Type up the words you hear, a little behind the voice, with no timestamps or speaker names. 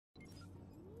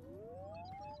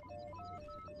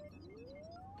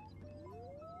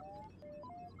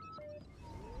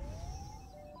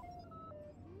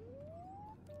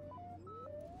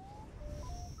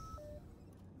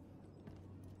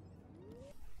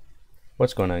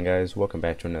What's going on, guys? Welcome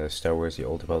back to another Star Wars The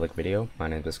Old Republic video. My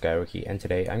name is TheSkyWookie, and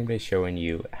today I'm going to be showing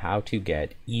you how to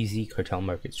get easy cartel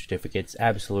market certificates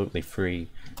absolutely free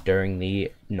during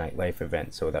the Nightlife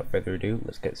event. So without further ado,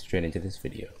 let's get straight into this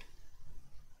video.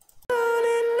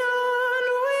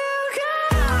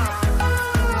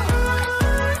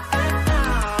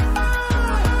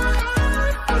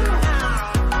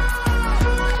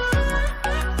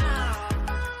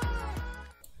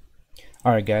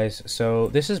 Alright guys, so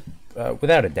this is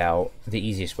without a doubt the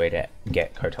easiest way to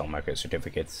get cartel market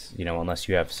certificates, you know, unless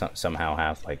you have somehow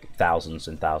have like thousands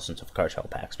and thousands of cartel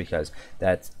packs, because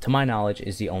that, to my knowledge,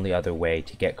 is the only other way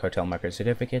to get cartel market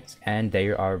certificates, and they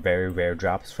are very rare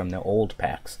drops from the old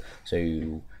packs,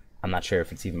 so I'm not sure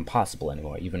if it's even possible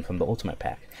anymore, even from the ultimate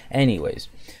pack. Anyways,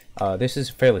 this is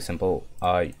fairly simple.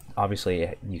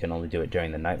 Obviously you can only do it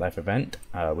during the Nightlife event,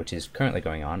 which is currently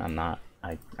going on.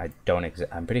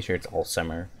 I'm pretty sure it's all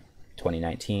summer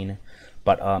 2019,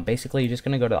 but basically you're just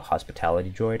going to go to the hospitality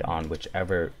droid on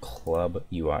whichever club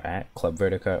you are at, Club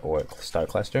Vertica or Star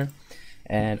Cluster,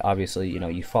 and obviously, you know,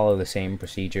 you follow the same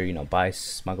procedure, you know, buy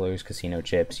smugglers casino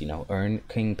chips, you know, earn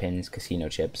kingpins casino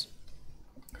chips,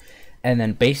 and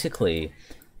then basically,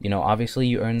 you know, obviously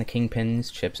you earn the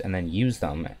kingpins chips and then use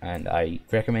them, and I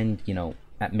recommend, you know,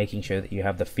 at making sure that you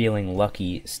have the feeling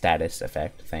lucky status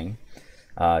effect thing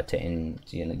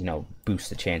to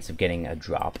boost the chance of getting a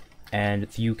drop. And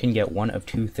you can get one of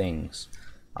two things.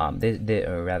 Or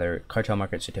rather, cartel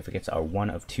market certificates are one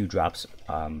of two drops,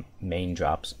 main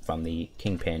drops from the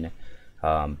kingpin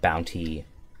bounty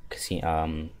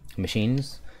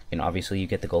machines. You know, obviously you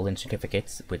get the golden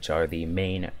certificates, which are the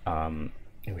main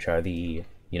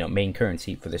main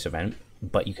currency for this event.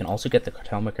 But you can also get the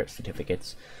cartel market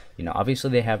certificates. You know,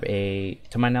 obviously they have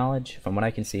to my knowledge, from what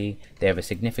I can see, they have a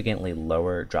significantly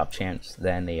lower drop chance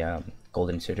than the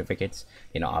golden certificates.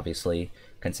 You know, obviously,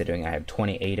 considering I have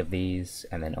 28 of these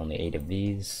and then only 8 of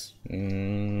these,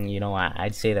 you know,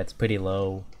 I'd say that's pretty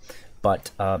low. But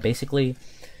basically,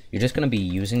 you're just going to be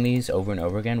using these over and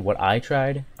over again. What I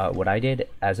did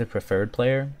as a preferred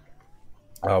player,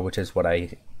 which is what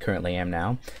I currently am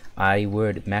now, I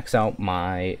would max out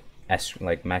my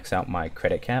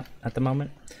credit cap at the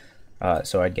moment.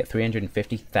 So I'd get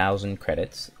 350,000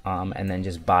 credits, and then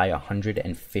just buy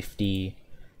 150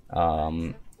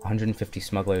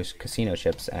 smugglers casino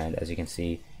chips, and as you can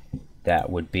see, that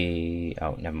would be,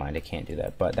 oh, never mind, I can't do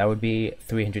that, but that would be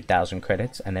 300,000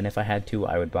 credits, and then if I had to,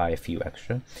 I would buy a few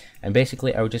extra, and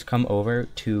basically I would just come over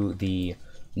to the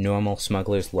normal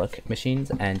smuggler's luck machines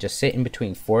and just sit in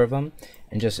between 4 of them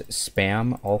and just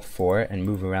spam all 4 and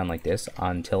move around like this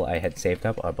until I had saved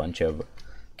up a bunch of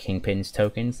kingpins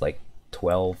tokens, like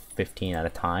 12, 15 at a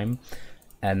time.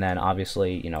 And then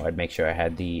obviously, you know, I'd make sure I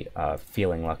had the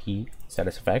feeling lucky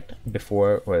status effect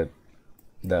before, or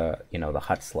the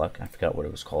Hutt's luck, I forgot what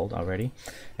it was called already.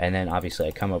 And then obviously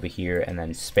I come over here and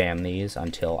then spam these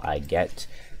until I get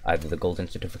either the golden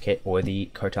certificate or the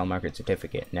cartel market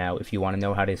certificate. Now, if you want to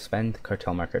know how to spend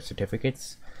cartel market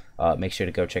certificates, make sure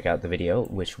to go check out the video,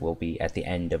 which will be at the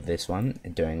end of this one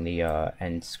during the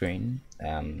end screen,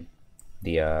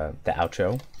 the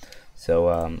outro. So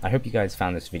I hope you guys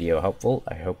found this video helpful.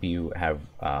 I hope you have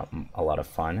a lot of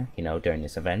fun, you know, during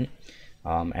this event,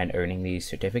 and earning these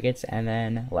certificates. And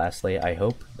then lastly, I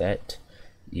hope that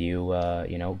you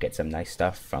you know, get some nice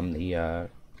stuff from the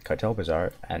Cartel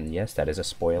Bazaar. And yes, that is a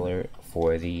spoiler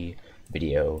for the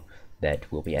video that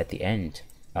will be at the end.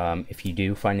 If you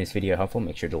do find this video helpful,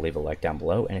 make sure to leave a like down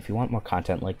below, and if you want more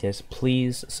content like this,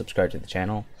 please subscribe to the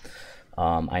channel.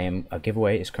 A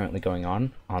giveaway is currently going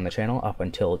on the channel up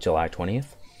until July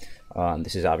 20th.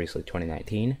 This is obviously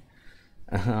 2019,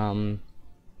 and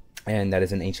that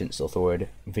is an Ancient SWTOR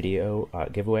video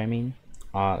giveaway, I mean.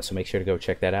 So make sure to go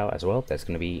check that out as well. That's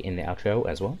going to be in the outro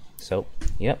as well. So,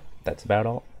 yep, that's about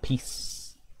all. Peace.